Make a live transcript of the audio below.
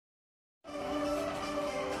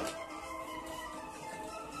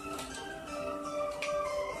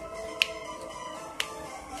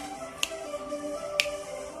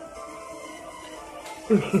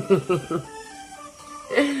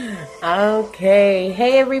Okay.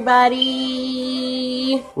 Hey,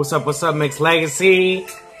 everybody. What's up, Mixed Legacy?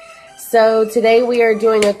 So today we are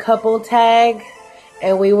doing a couple tag,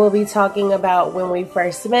 and we will be talking about when we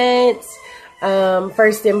first met,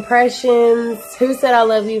 first impressions, who said I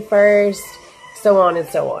love you first, so on and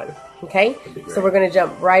so on. Okay? So we're going to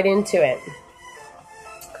jump right into it.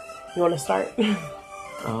 You want to start?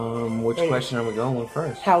 Which question are we going with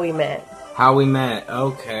first? How we met. How we met.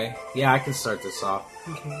 Okay. Yeah, I can start this off.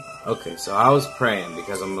 Okay, so I was praying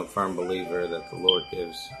because I'm a firm believer that the Lord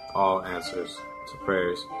gives all answers to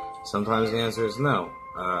prayers. Sometimes the answer is no.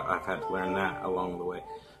 I've had to learn that along the way.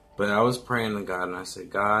 But I was praying to God and I said,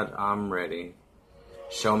 God, I'm ready.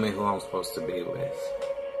 Show me who I'm supposed to be with.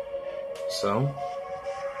 So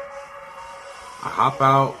I hop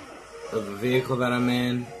out of the vehicle that I'm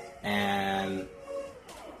in and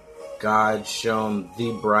God shone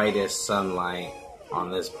the brightest sunlight on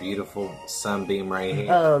this beautiful sunbeam right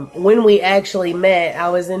here. When we actually met, I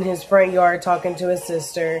was in his front yard talking to his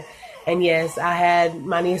sister. And yes, I had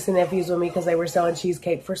my niece and nephews with me because they were selling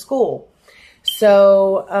cheesecake for school.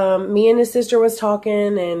 So me and his sister was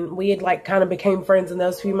talking, and we had like kind of became friends in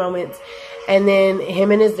those few moments. And then him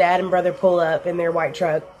and his dad and brother pull up in their white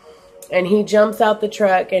truck. And he jumps out the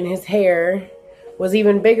truck, and his hair was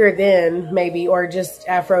even bigger then, maybe, or just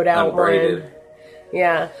afroed out one.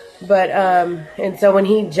 Yeah, but, and so when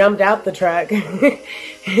he jumped out the truck,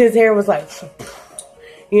 his hair was like,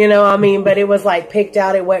 you know, I mean, but it was like picked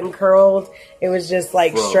out, it wasn't curled, it was just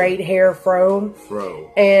like straight hair fro.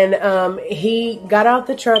 And, he got out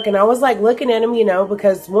the truck, and I was like looking at him, you know,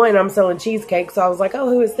 because one, I'm selling cheesecake, so I was like, oh,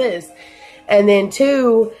 who is this? And then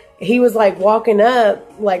two, he was like walking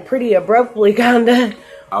up, like pretty abruptly, kinda.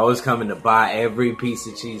 I was coming to buy every piece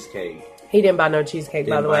of cheesecake. He didn't buy no cheesecake,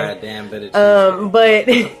 by the way. Didn't buy a damn bit of cheesecake. But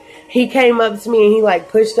he came up to me and he like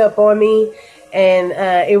pushed up on me, and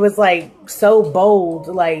it was like so bold,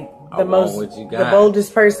 like the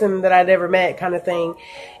boldest person that I'd ever met, kind of thing.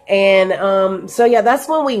 And so yeah, that's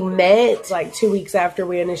when we met. Like 2 weeks after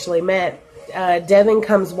we initially met, Devin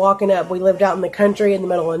comes walking up. We lived out in the country in the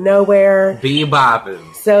middle of nowhere.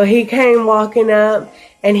 Bebopping. So he came walking up.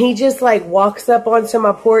 And he just like walks up onto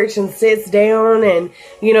my porch and sits down and,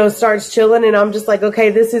 you know, starts chilling. And I'm just like,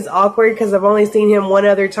 okay, this is awkward because I've only seen him one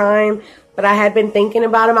other time. But I had been thinking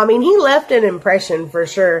about him. I mean, he left an impression for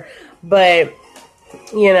sure. But,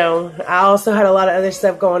 you know, I also had a lot of other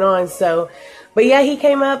stuff going on. So, but yeah, he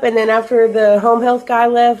came up. And then after the home health guy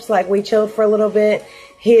left, like we chilled for a little bit.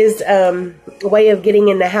 His way of getting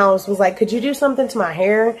in the house was like, could you do something to my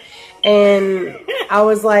hair? And I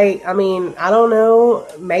was like, I mean, I don't know,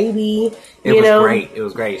 maybe. It was great. It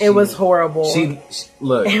was great. It was horrible.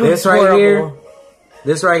 Look, this right here.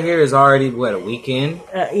 This right here is already what, a weekend?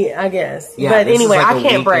 Yeah, I guess. Yeah, but anyway, like I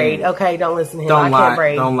can't braid. Okay, don't listen to him. I can't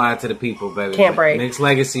braid. Don't lie to the people, baby. Can't braid. Mixed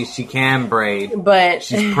Legacy, she can braid, but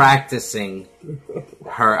she's practicing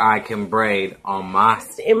her I can braid on my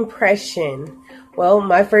impression. Well,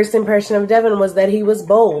 my first impression of Devin was that he was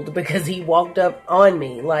bold because he walked up on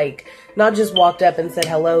me. Like, not just walked up and said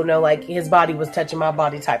hello. No, like his body was touching my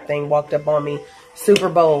body type thing. Walked up on me. Super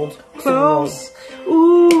bold. Close.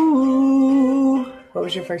 Ooh. What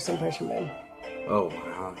was your first impression, babe? Oh,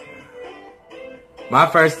 wow. My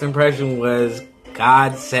first impression was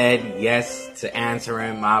God said yes to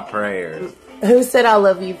answering my prayers. Who said I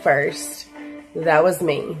love you first? That was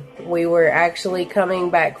me. We were actually coming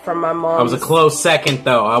back from my mom's. I was a close second,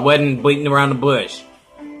 though. I wasn't beating around the bush.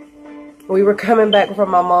 We were coming back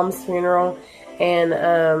from my mom's funeral, and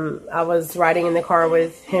I was riding in the car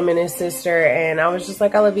with him and his sister, and I was just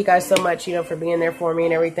like, I love you guys so much, you know, for being there for me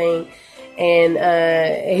and everything. And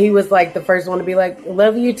he was like the first one to be like,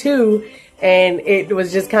 love you too. And it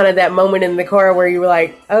was just kind of that moment in the car where you were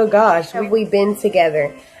like, oh gosh, we've been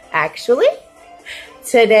together. Actually,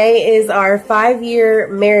 today is our 5-year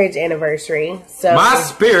marriage anniversary. So my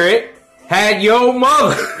spirit had your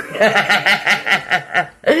mother.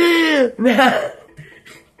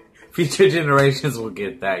 Future generations will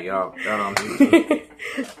get that, y'all. Y'all don't need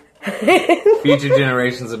Future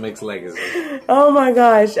generations of Mixed Legacy. Oh my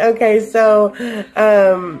gosh. Okay, so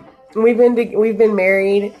we've been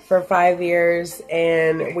married for 5 years,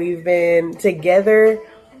 and we've been together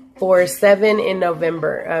for 7 in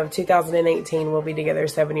November of 2018. We'll be together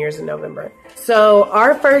 7 years in November. So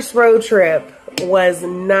our first road trip was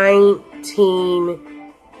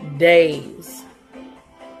 19 days.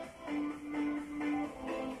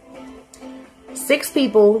 6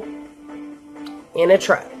 people in a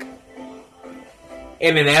truck.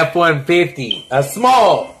 In an F-150. A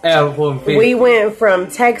small F-150. We went from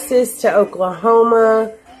Texas to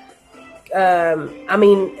Oklahoma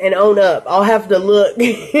and own up. I'll have to look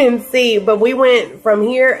and see. But we went from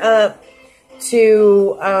here up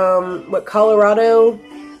to, Colorado,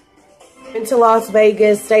 into Las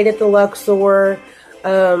Vegas, stayed at the Luxor.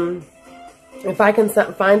 If I can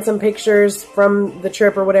find some pictures from the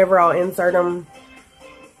trip or whatever, I'll insert them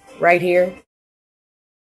right here.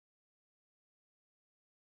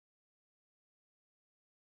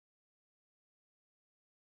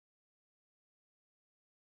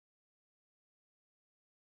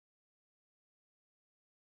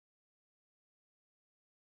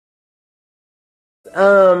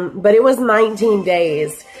 But it was 19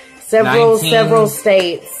 days, several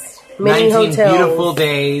states, many 19 hotels. Beautiful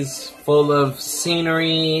days full of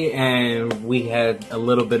scenery, and we had a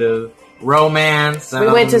little bit of romance.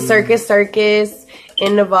 We went to Circus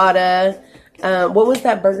in Nevada. What was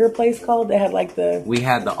that burger place called? They had like We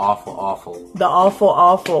had the awful. The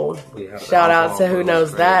awful. Shout out to who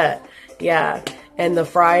knows that. Yeah. And the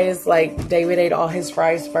fries, like, David ate all his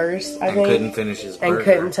fries first, I think. Couldn't finish his burger. And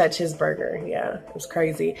couldn't touch his burger. Yeah, it was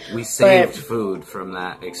crazy. We saved food from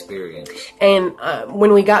that experience. And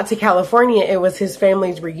when we got to California, it was his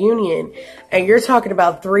family's reunion. And you're talking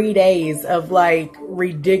about 3 days of, like,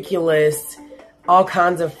 ridiculous, all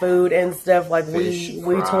kinds of food and stuff. Like,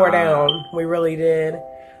 we tore down. We really did.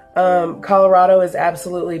 Colorado is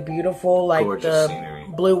absolutely beautiful. Like, gorgeous the scenery.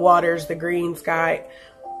 Blue waters, the green sky.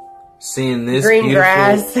 Seeing this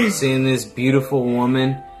beautiful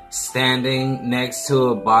woman standing next to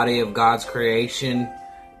a body of God's creation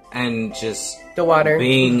and just the water,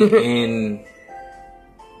 being in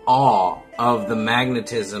awe of the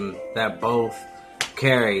magnetism that both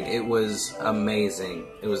carried. It was amazing.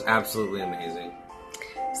 It was absolutely amazing.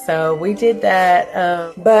 So we did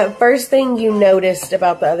that. But first thing you noticed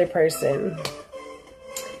about the other person,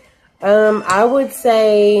 I would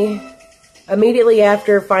say, immediately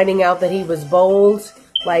after finding out that he was bold,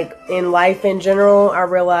 like in life in general, I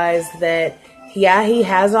realized that, he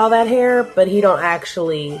has all that hair, but he don't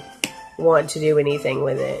actually want to do anything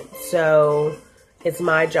with it. So it's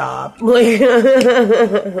my job.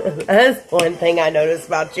 That's one thing I noticed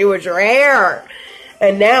about you, is your hair.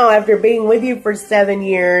 And now, after being with you for 7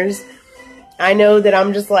 years, I know that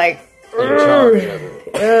I'm just like,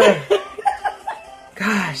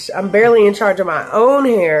 gosh, I'm barely in charge of my own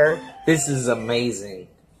hair. This is amazing.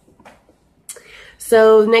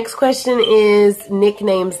 So, next question is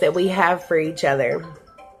nicknames that we have for each other.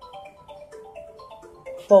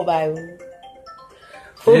 Full Baby.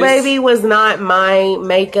 Full Baby was not my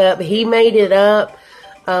makeup. He made it up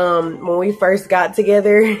when we first got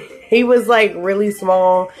together. He was like really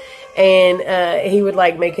small, and he would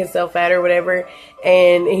like make himself fat or whatever,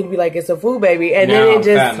 and he'd be like, "It's a Full Baby," and now then I'm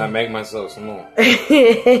fat and I make myself small.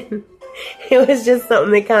 It was just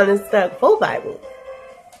something that kind of stuck. Full Baby.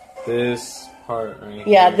 This part right here.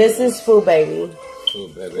 Yeah, this is Full Baby. Full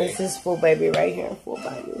Baby. This is Full Baby right here. Full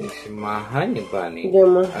Baby. This is my honey bunny. You're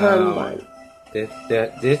my honey bunny.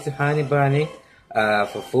 This is honey bunny.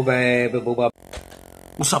 For Full Baby.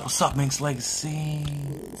 What's up, Minx Legacy?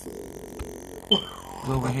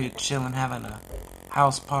 We're over here chilling, having a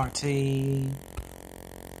house party.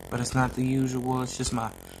 But it's not the usual, it's just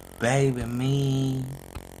my baby and me.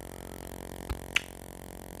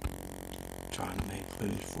 Trying to make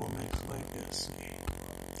footage for Minx Legacy.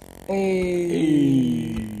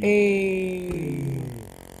 Hey.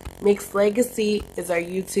 Minx Legacy is our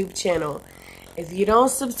YouTube channel. If you don't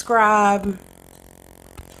subscribe,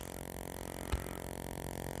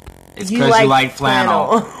 it's because you like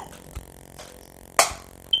flannel.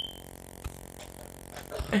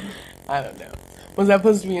 I don't know. Was that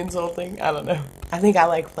supposed to be insulting? I don't know. I think I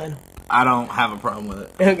like flannel. I don't have a problem with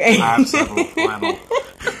it. Okay. I have several flannel.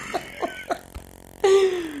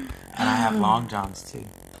 And I have long johns too.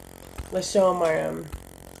 Let's show them our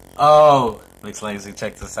Oh, Minx Legacy,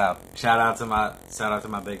 check this out. Shout out to my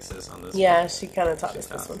big sis on this. Yeah, one. she kind of taught us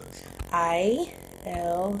this one. ILOVE.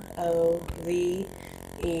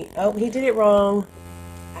 Oh, he did it wrong.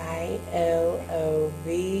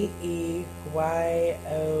 ILOVEYOU.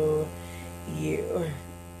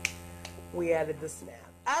 We added the snap.